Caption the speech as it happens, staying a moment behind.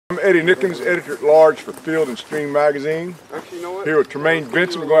Eddie Nickens, editor-at-large for Field and Stream magazine. Here with Tremaine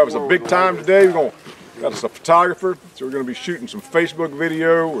Benson. We're going to have us a big time today. Got us a photographer, so we're going to be shooting some Facebook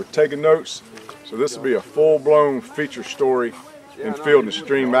video. We're taking notes. So this will be a full-blown feature story in Field and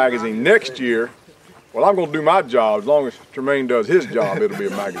Stream magazine. Next year, well, I'm going to do my job. As long as Tremaine does his job, it'll be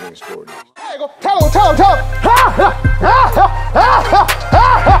a magazine story. Hey, go, tell him.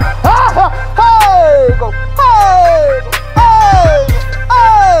 Hey, go,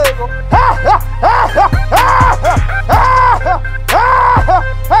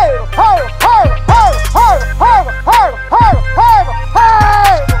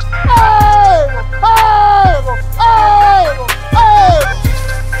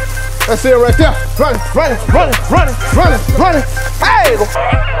 that's it right there. Running. Hey!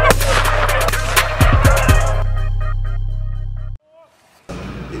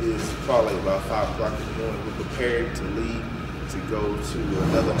 It is probably about 5 o'clock in the morning. We're prepared to leave to go to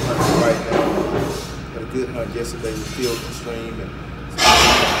another hunt right now. Had a good hunt yesterday with Field and Stream and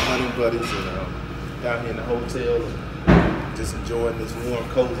some hunting buddies and down here in the hotel and just enjoying this warm,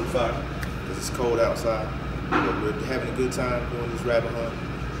 cozy fire because it's cold outside. But we're having a good time doing this rabbit hunt.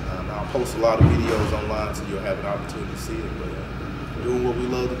 I'll post a lot of videos online so you'll have an opportunity to see it. But we're doing what we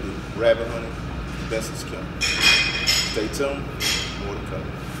love to do, rabbit hunting, Benson's Kennel. Stay tuned, more to come.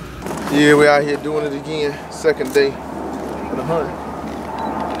 Yeah, we're out here doing it again, second day of the hunt.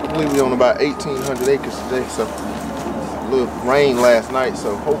 I believe we're on about 1,800 acres today, so a little rain last night,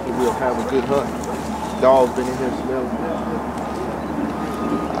 so hopefully we'll have a good hunt. Dog's been in here smelling.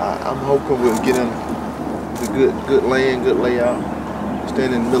 I'm hoping we'll get in the good land, good layout.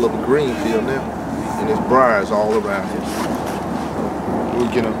 Standing in the middle of a green field now, and there's briars all around here.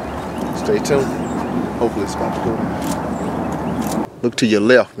 We're gonna stay tuned. Hopefully it's about to go down. Look to your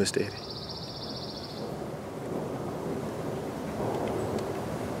left, Mr. Eddie.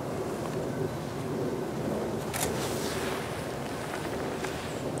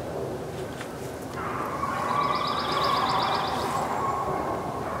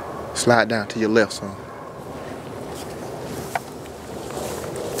 Slide down to your left, son.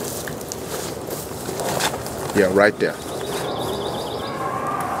 Yeah, right there.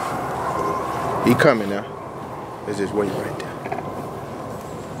 He coming now. Let's just wait right there.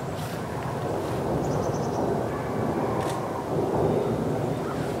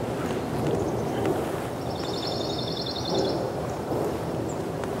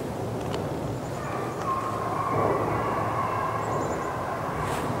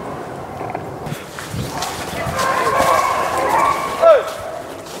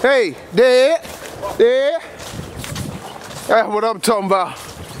 Hey, Dad. That's what I'm talking about.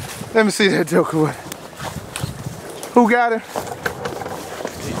 Let me see that joker one. Who got him?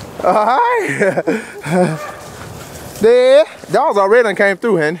 Alright. Dead. Dogs already done came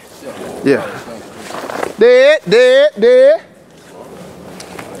through, honey. Yeah. Dead.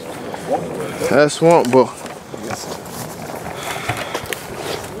 That's swamp bull.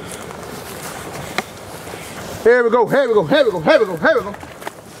 Here we go. You can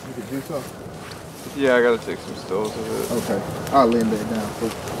do something. Yeah, I gotta take some stills of it. Okay, I'll lay that down.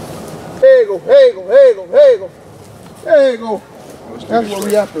 There you go. That's what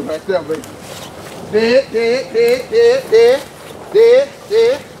we after right there, baby. Dead. Dead,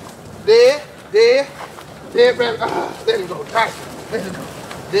 baby. There you go. Tyson. There you go.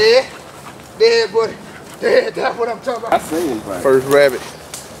 Dead, buddy. Dead. That's what I'm talking about. I see him, right? First rabbit.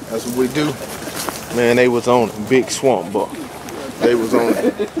 That's what we do. Man, they was on a big swamp buck. They was on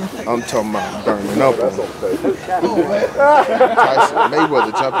it. I'm talking about burning up. Tyson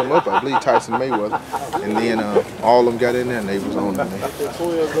Mayweather jumped him up. I believe Tyson Mayweather. And then all of them got in there and they was on it.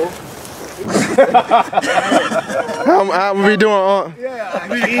 How we doing, Aunt? Yeah, I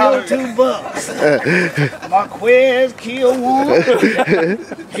killed 2 bucks. Marquez killed 1.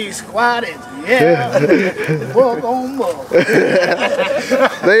 He squatted. Yeah. Buck on buck.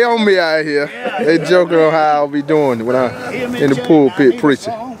 They on me out here. Yeah, they joking on how I'll be doing when I'm in the pulpit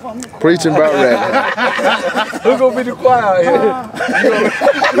preaching. Preaching about rabbit. Who's gonna be the choir out here?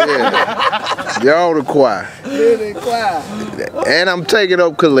 Yeah. Y'all the choir. Yeah, they choir. And I'm taking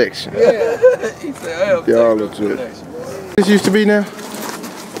up collection. Yeah. He said, y'all look good. This used to be now.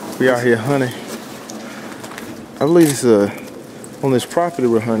 We out here hunting. I believe it's on this property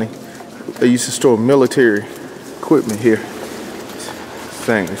we're hunting. They used to store military equipment here.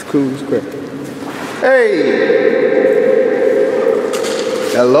 Thing, it's cool as crap. Hey!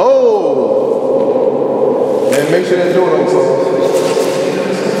 Hello! And make sure they're doing something.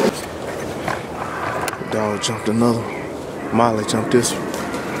 The dog jumped another one. Molly jumped this one.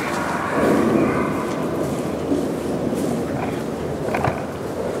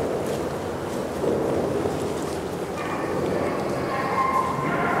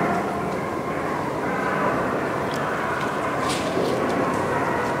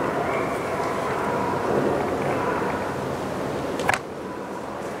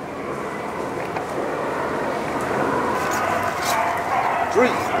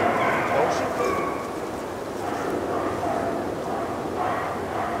 Drink.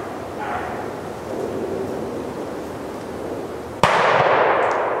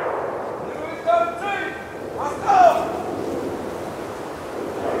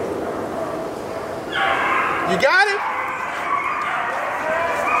 You got it?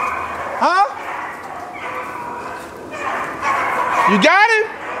 Huh? You got it?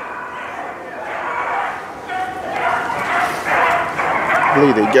 I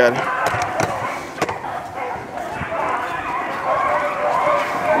believe they got it.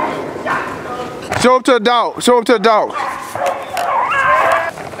 Show him to the dog. Show him to the dog.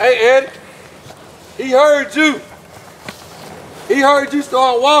 Hey, Eddie. He heard you. He heard you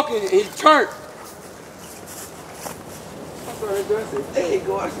start walking and he turned. I said, there you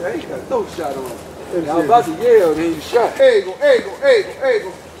go. I said, he got no shot on him. I was about to yell and then you shot. There you go, there you go, there you go, there you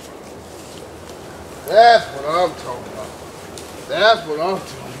go. That's what I'm talking about. That's what I'm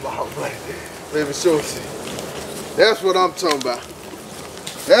talking about, buddy. Let me show you. That's what I'm talking about.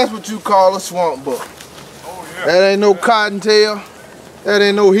 That's what you call a swamp buck. Oh, yeah. That ain't no cottontail. That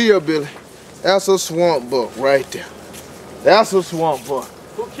ain't no hillbilly. That's a swamp buck right there. That's a swamp buck.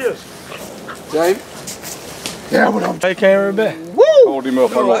 Who kissed? Jamie? Yeah, what I'm They can't remember back. Woo! Hold him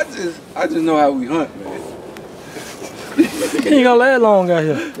up. No, I just know how we hunt, man. You ain't gonna last long out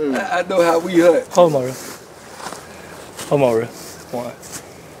here. I know how we hunt. Hold on, real. Hold on, real. 1,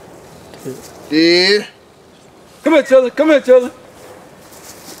 2. Yeah. Come here, Chilla. Come here, Chilla.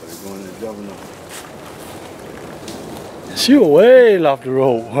 She was way off the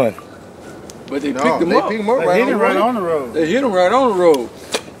road, hun. But they No, picked him they up. picked him up They right hit on him the right road. on the road. They hit him right on the road.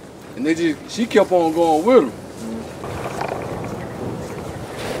 And she kept on going with him.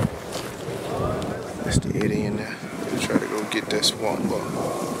 That's the Eddie in there. Try to go get that swamp buck.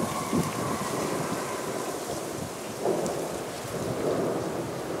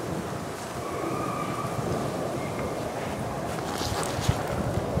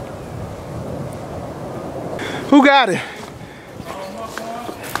 Who got it?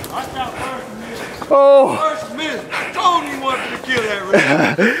 Oh, First minute, I told him he wanted to kill that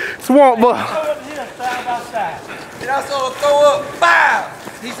rat. swamp buck. Side by side. And I saw him throw up, bow!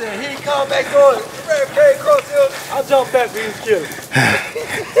 He said, he come back on it. The rat came across him. I jumped back for his killer.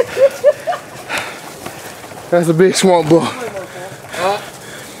 That's a big swamp buck.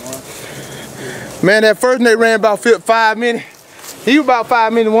 Man, that first one they ran about 5 minutes. He was about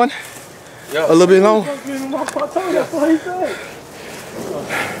 5 minutes one. Yeah. A little bit long. That's what he said.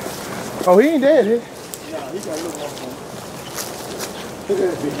 Oh, he ain't dead, Yeah, he got a little more fun. Look at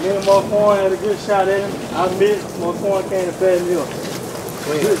that big. Me and Marquand had a good shot at him. I missed. Marquand came to fast me up.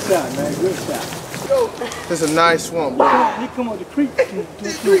 Good shot, man. Good shot. That's a nice swamp buck. He come up the creek.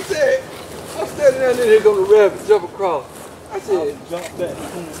 This dude said, I'm standing down there, here go the rabbit, jump across. I said, Jump back.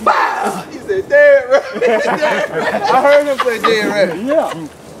 bow! He said, dead rabbit. I heard him say dead rabbit. Yeah.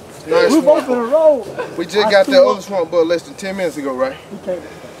 Nice We both swamp in the buck. road. We just got that other swamp buck less than 10 minutes ago, right? He came.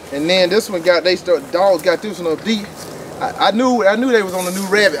 And then this one dogs got this one up deep. I knew they was on a new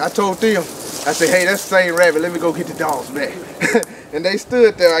rabbit. I told them, I said, hey, that's the same rabbit. Let me go get the dogs back. And they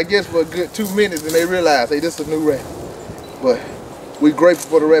stood there, I guess, for a good 2 minutes, and they realized, hey, this is a new rabbit. But we grateful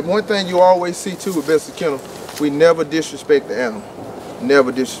for the rabbit. One thing you always see too with Benson Kennel, we never disrespect the animal.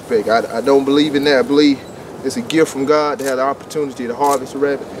 Never disrespect. I don't believe in that. I believe it's a gift from God to have the opportunity to harvest a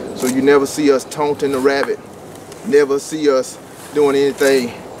rabbit. So you never see us taunting the rabbit. Never see us doing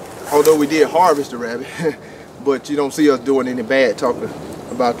anything. Although we did harvest the rabbit, but you don't see us doing any bad talking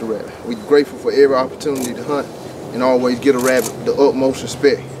about the rabbit. We're grateful for every opportunity to hunt and always get a rabbit the utmost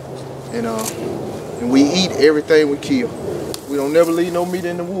respect. And we eat everything we kill. We don't never leave no meat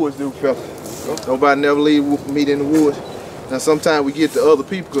in the woods, do fella. Nobody never leave meat in the woods. Now sometimes we get to other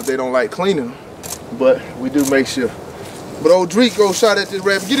people because they don't like cleaning them, but we do make sure. But old Drake go shot at this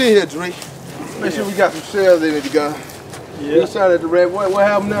rabbit. Get in here, Drake. Make sure we got some shells in it, the gun. Yeah. He shot at the rabbit. What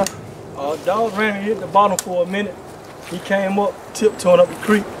happened now? Dog ran and hit the bottom for a minute. He came up, tiptoeing up the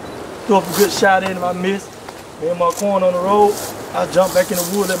creek, threw up a good shot at him. I missed. Me and my corn on the road. I jumped back in the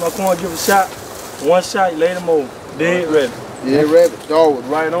woods, let my corn give a shot. One shot, he laid him over. Dead rabbit. Yeah, rabbit. Dog was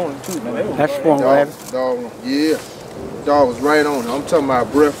right on him too, man. That's swamp rabbit. Dog, yeah. Dog was right on him. I'm talking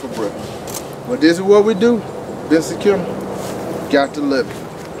about breath for breath. But this is what we do. Benson Kennel. Got to love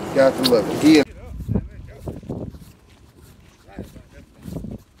it. Got to love it. Yeah.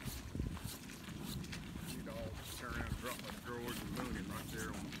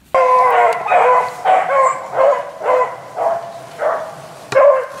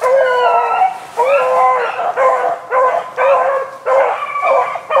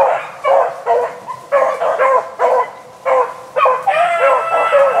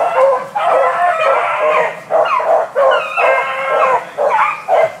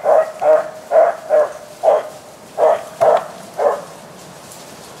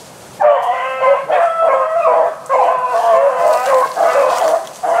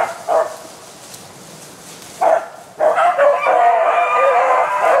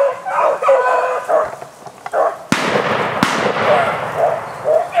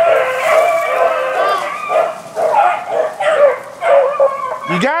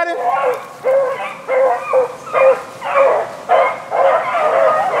 You got him?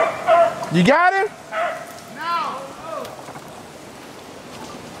 You got him? No.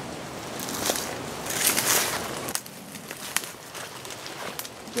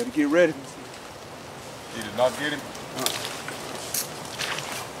 Better get ready. You did not get him?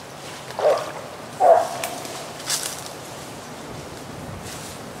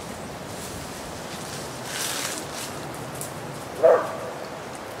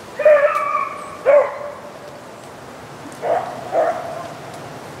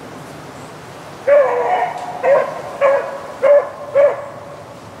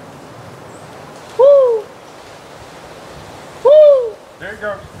 There he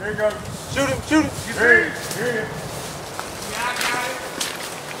goes. There he goes. Shoot him, shoot him. Here he is. Here he is. Yeah, I got it.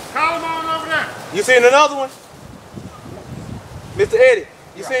 Call him on over there. You seen another one? Mr. Eddie,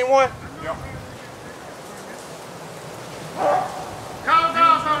 you seen one? Yep. Call the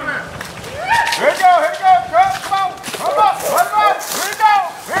dogs over there. Here he goes. Here he goes. Come on. Come on. Let him out. Here he goes.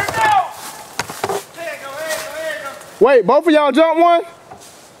 Here he goes. There you go, there you go, there you go. Wait, both of y'all jump one?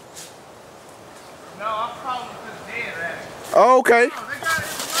 No, I'm calling him to the dead rabbit. Oh, okay. Oh, they got it.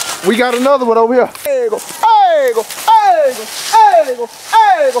 We got another one over here. There you go. There you go. There you go. There you go.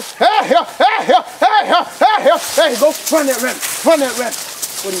 There you go. Hey, here, hey, here, hey, here, hey, here. There you go. Run that rabbit. Run that rabbit.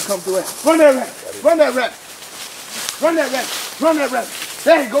 What do you come through at? Run that rabbit. Run that rabbit. Run that rabbit. Run that rabbit.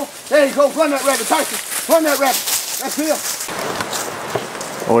 There you go. There you go. Run that rabbit. Tyson. Run that rabbit. That's him.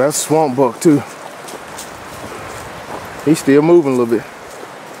 Oh, that's swamp buck too. He's still moving a little bit.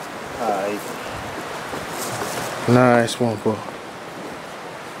 Nice swamp buck.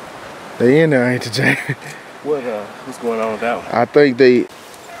 They in there, ain't they, Jay? What's going on with that one? I think they.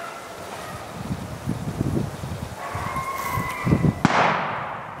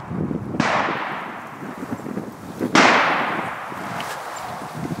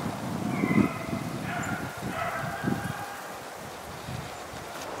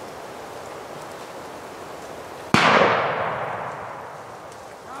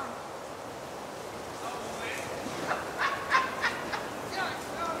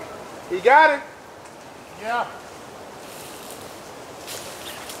 He got it. Yeah.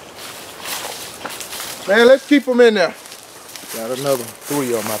 Man, let's keep them in there. Got another one.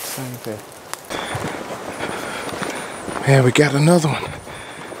 3 of them at the same time. Man, we got another one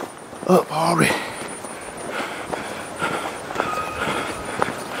up already.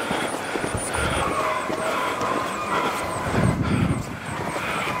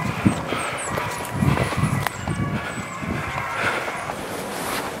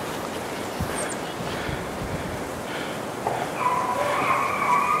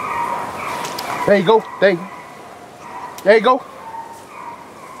 There you go. There you go. There you go.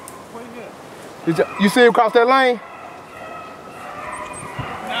 What you You see him cross that lane?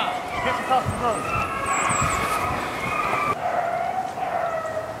 No, get across the road.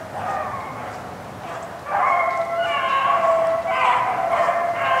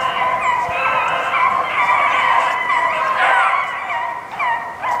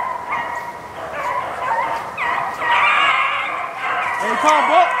 Ain't called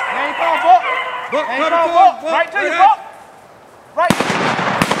Buck. Ain't called Buck. Buck, Ain't cut called it Buck. to him. Right to you, Buck. Right.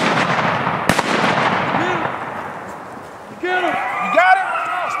 Get him. You got it?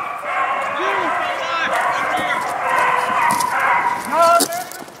 Get him.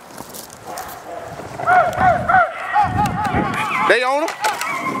 They on him.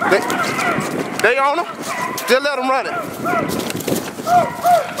 They on him. Just let them run it.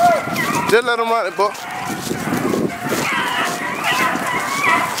 Just let them run it, Buck.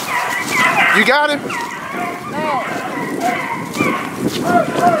 You got him?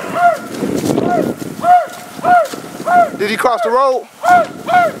 Did he cross the road?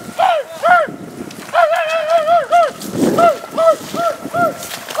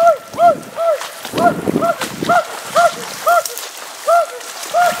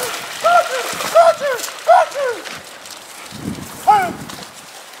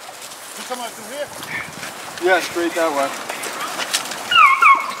 You come out through here? Yeah, straight that way.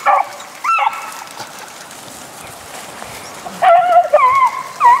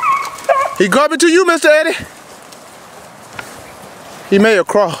 He coming to you, Mr. Eddie. He may have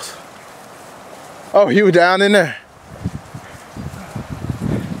crossed. Oh, he was down in there.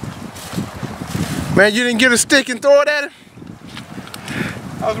 Man, you didn't get a stick and throw it at him?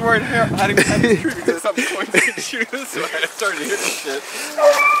 I was worried here. I didn't have this tree because something going to shoot this way. I started hitting shit.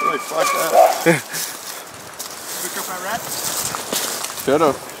 Like, fuck that. Pick up that rat?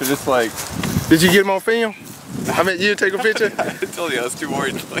 Should've. Should just like. Did you get him on film? I mean, you didn't take a picture? I told you I was too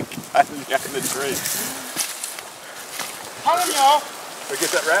worried to like hide in the tree. Hold him, y'all. Did I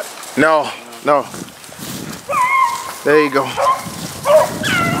get that rabbit? No, no. There you go.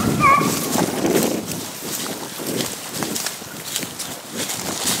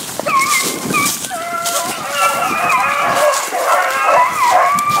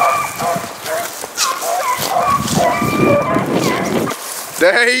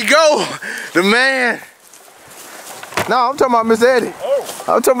 There you go, the man. No, I'm talking about Miss Eddie. Oh.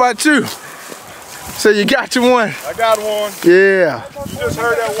 I'm talking about you. So you got your one. I got one. Yeah. You just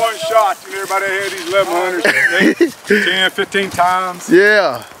heard that one shot. You know, everybody had these 1100s 10, 15 times.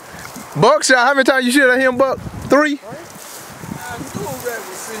 Yeah. Buckshot, how many times you shot at him, Buck? 3?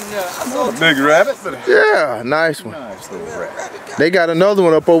 A big rabbit. Yeah, nice one. Nice little rabbit. They got another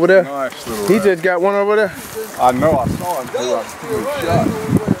one up over there. Nice little He rabbit. just got one over there. I know, I saw him too. I shot.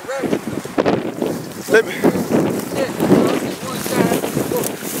 Let me.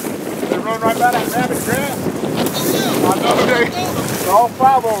 They run right by that rabbit trap. I know they. All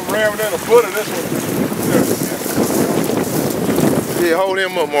 5 of them ran within a foot of this one. Yeah, hold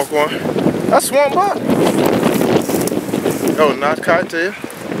him up, Marquand. That's swamp buck. Oh, not cottontail.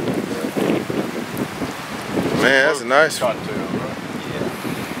 Man, that's a nice one.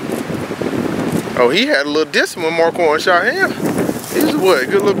 Oh, he had a little distance when Marquand shot him. He was what?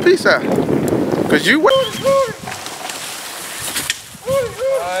 Good little piece out. Cause you went.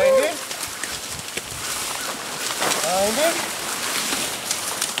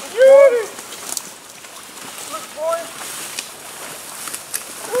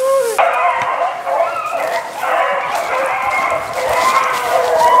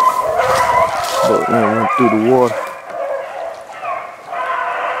 But man, went through the water.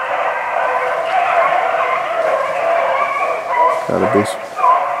 Gotta be.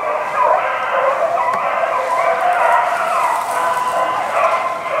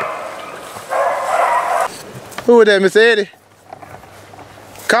 Who was that, Mr. Eddie?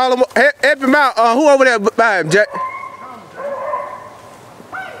 Call him, help him out. Who over there by him, Jack?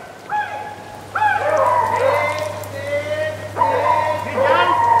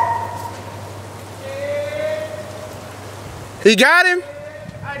 He got him?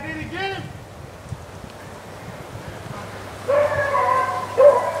 Did he get him?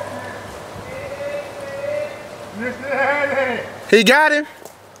 He got him?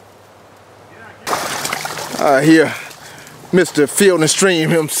 Here, Mr. Field and Stream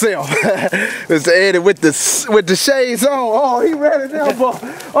himself, Mr. Eddie with the shades on. Oh, he ready now, boy.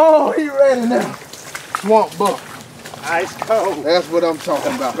 Oh, he ready now. Swamp buck. Ice cold. That's what I'm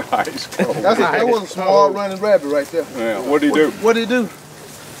talking about. Ice cold. That was a small running rabbit right there. Yeah, what did he do? What did he do?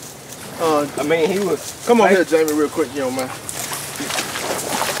 I mean, he was. Come on here, Jamie, real quick, young man.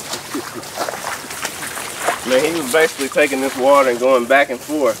 Man, he was basically taking this water and going back and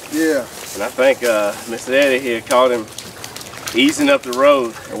forth. Yeah. And I think Mr. Eddie here caught him easing up the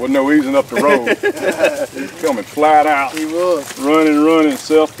road. There wasn't no easing up the road. He was coming flat out. He was. Running,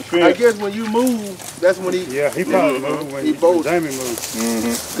 self-defense. I guess when you move, that's when he... Yeah, he probably moved when Jamie moved.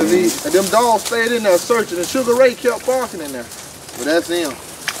 Because them dogs stayed in there searching, and Sugar Ray kept barking in there. But that's him.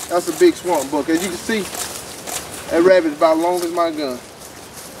 That's a big swamp buck. As you can see, that rabbit's about as long as my gun.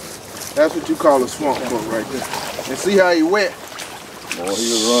 That's what you call a swamp buck right there. And see how he wet? Boy, he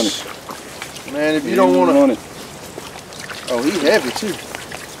was running. Man, if you don't want to... Oh, he heavy too. Yeah,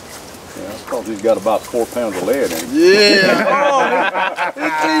 that's because he's got about 4 pounds of lead in him. Yeah.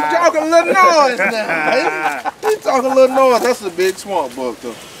 He's talking a little noise now. He's talking a little noise. That's a big swamp buck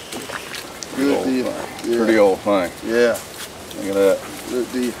though. Good deal. Yeah. Pretty old thing. Yeah. Look at that. Good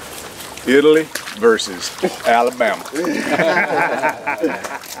deal. Italy versus Alabama. Pretty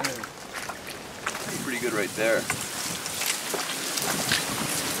good right there.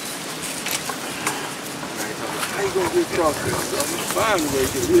 How you gonna get across this? I'm finding a way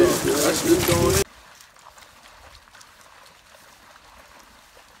to get across this. That's just going in.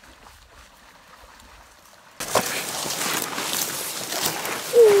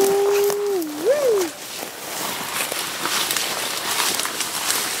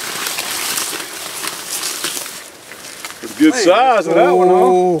 Good size of that one, huh?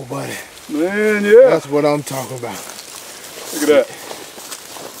 Oh, buddy. Man, yeah. That's what I'm talking about. Look at that.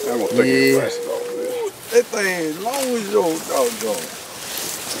 I'm gonna take the rest off of this. That thing as long as your doggone.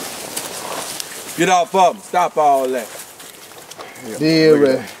 Get off of him. Stop all that. Yeah,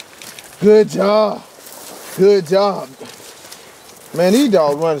 right. Good job. Good job. Man, these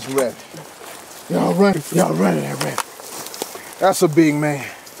dogs running some rabbit. Y'all running that rabbit. That's a big man.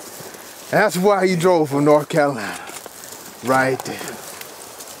 That's why he drove from North Carolina. Right there.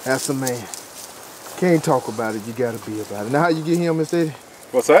 That's a man. Can't talk about it, you gotta be about it. Now how you get him, Mr. Eddie?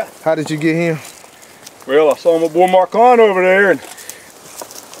 What's that? How did you get him? Well, I saw my boy Marcon over there, and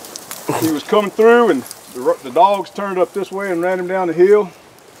He was coming through and the dogs turned up this way and ran him down the hill.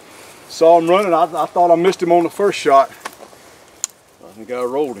 Saw him running. I thought I missed him on the first shot. I think I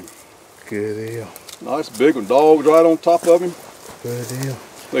rolled him. Good deal. Nice big one. Dogs right on top of him. Good deal.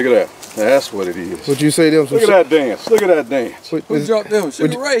 Look at that. That's what it is. Would you say them? Look at that dance. Look at that dance. Who dropped them?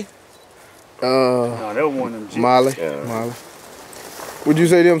 Sugar Ray? No, that was one of them. Molly. Yeah. Molly. Would you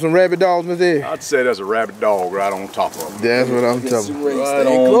say them some rabbit dogs, Miss Eddie? I'd say that's a rabbit dog right on top of him. That's what I'm talking about. Right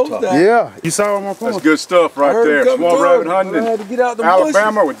on top. Yeah. You saw him on phone? That's good stuff right there. Small rabbit hunting I had to get out the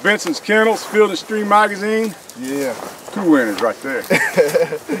Alabama with Benson's Kennels, Field and Stream Magazine. Yeah. 2 winners right there.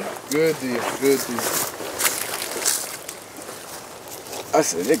 Good deal. Good deal. I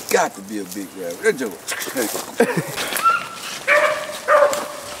said, it got to be a big rabbit. That joke.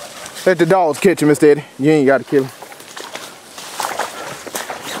 Let the dogs catch him, Mr. Eddie. You ain't got to kill him.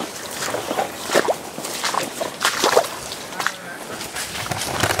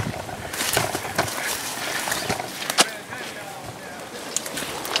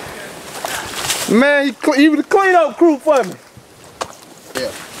 Man, you the cleanup crew for me.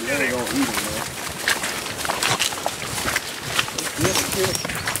 Yeah, you ain't gonna eat him, man.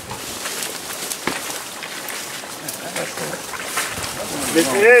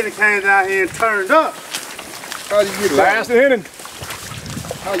 Mr. Eddie came down here and turned up. How you get Last that inning. one?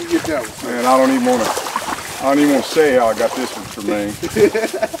 How you get that one? Man, I don't even want to say how I got this one for me.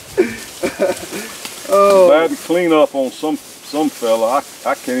 Oh. Bad to clean up on some fella.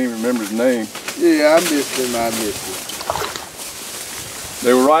 I can't even remember his name. Yeah, I missed him.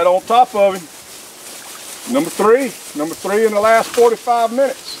 They were right on top of him. Number three in the last 45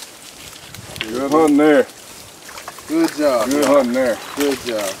 minutes. Good hunting there. Good job. Good hunting there. Good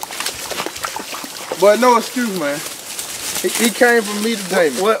job. But no excuse, man. He came from me to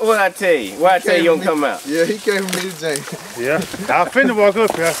Jamie. What I tell you? What I tell you don't come out? Yeah, he came from me to Jamie. Yeah. I finna walk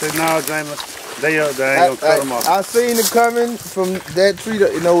up here. I said, no, James, they ain't gonna cut them off. I seen him coming from that tree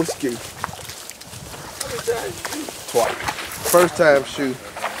to no excuse. Twice. First time shoot.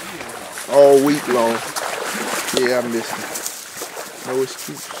 All week long. Yeah, I missed him. No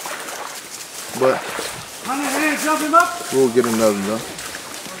excuse. But we'll get another though.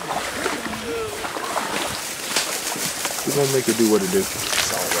 We're gonna make it do what it do.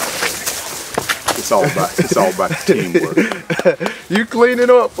 It's all about the teamwork. You clean it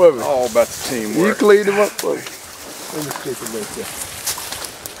up for me. All about the teamwork. You clean them up for me. Let me stick it right there.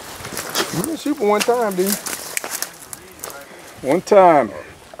 You didn't shoot for one time, didn't you? One time.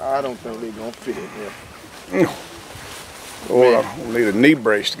 I don't think they're gonna fit in here. Or I'll need a knee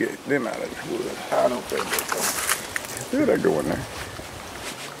brace to get them out of the wood. I don't think they're Yeah, they go in there.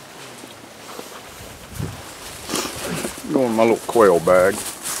 Go in my little quail bag.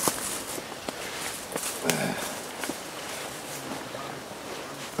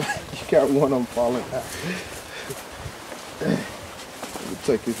 You got one of them falling out. Let me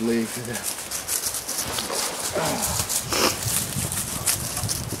take his legs in there.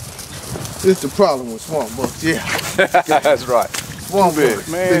 This is the problem with swamp bucks, yeah. That's right. Swamp bucks.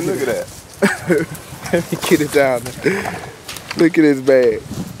 Man, look at that. Let me get it down there. Look at his bag.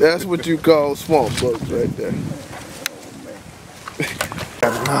 That's what you call swamp bucks right there.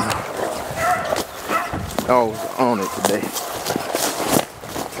 I was on it today.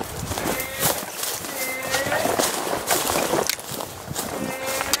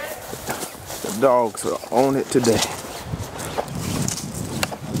 The dogs are on it today.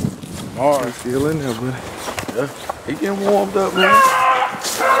 Alright. Still in there, buddy. Yeah. He getting warmed up, man.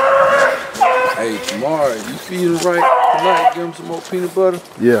 Hey, tomorrow, you feeding right tonight, give them some more peanut butter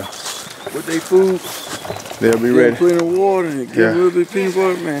Yeah, with their food. they'll be ready. Plenty of water and give Yeah. them a little bit of peanut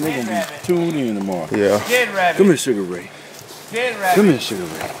butter, man, they're gonna be tuned in tomorrow. Yeah. Dead rabbit. Come here, Sugar Ray. Dead rabbit. Come here, Sugar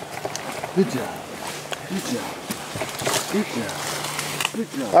Ray. Good job. Good job. Good job. Good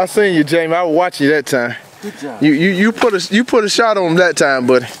job. I seen you, Jamie. I was watching you that time. Good job. You put a shot on him that time,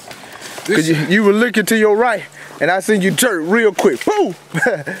 buddy. Cause you were looking to your right, and I seen you jerk real quick. Boom!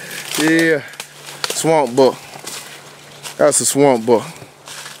 Yeah. Swamp buck. That's a swamp buck.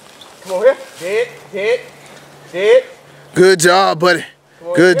 Come on here. Dead. Good job, buddy.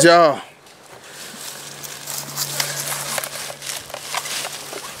 Good job.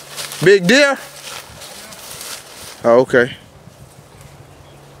 Big deer? Oh, okay.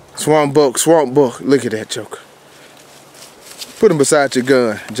 Swamp buck. Look at that joker. Put him beside your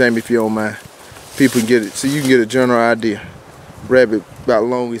gun, Jamie, if you don't mind. People can get it, so you can get a general idea. Rabbit about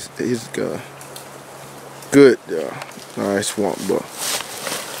long as his gun. Good, alright, swamp buck.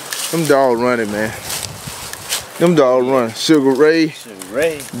 Them dogs running, man. Them dogs running. Sugar Ray,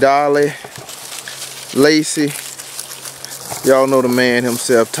 Dolly, Lacey, Y'all know the man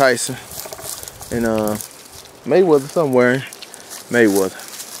himself, Tyson. And Mayweather somewhere.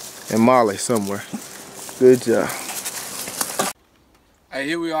 Mayweather. And Molly somewhere. Good job. Hey,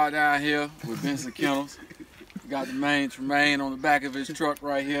 here we are down here with Benson Kennels. Got the main Tremaine on the back of his truck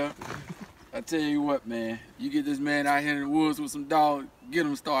right here. I tell you what, man, you get this man out here in the woods with some dogs, get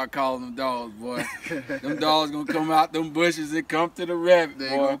him start calling them dogs, boy. Them dogs gonna come out them bushes and come to the rabbit, boy.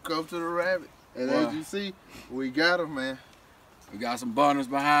 They gonna come to the rabbit. And boy, as you see, we got them, man. We got some bunners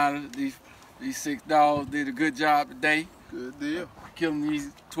behind us. These 6 dogs did a good job today. Good deal. Killing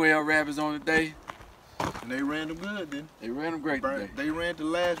these 12 rabbits on the day. And they ran them good, then. They ran them great today. They ran the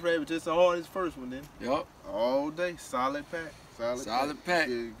last rabbit just as hard as the first one, then. Yup. All day, solid pack. Solid pack.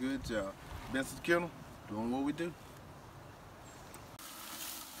 Good job. Benson Kennel, doing what we do.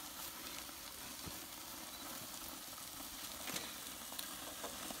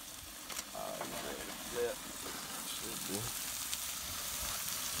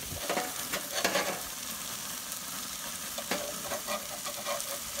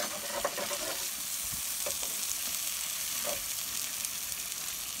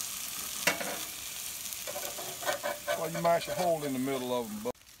 Well, you mash a hole in the middle of them.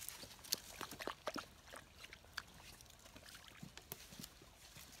 But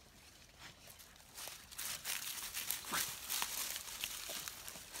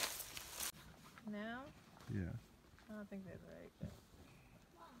now? yeah. I don't think that's right.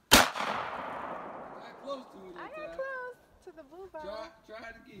 I got close to it. I got close to the blue ball. Try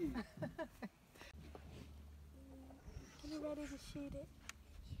it again. You ready to shoot it?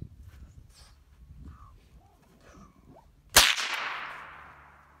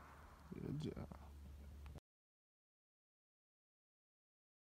 Good job.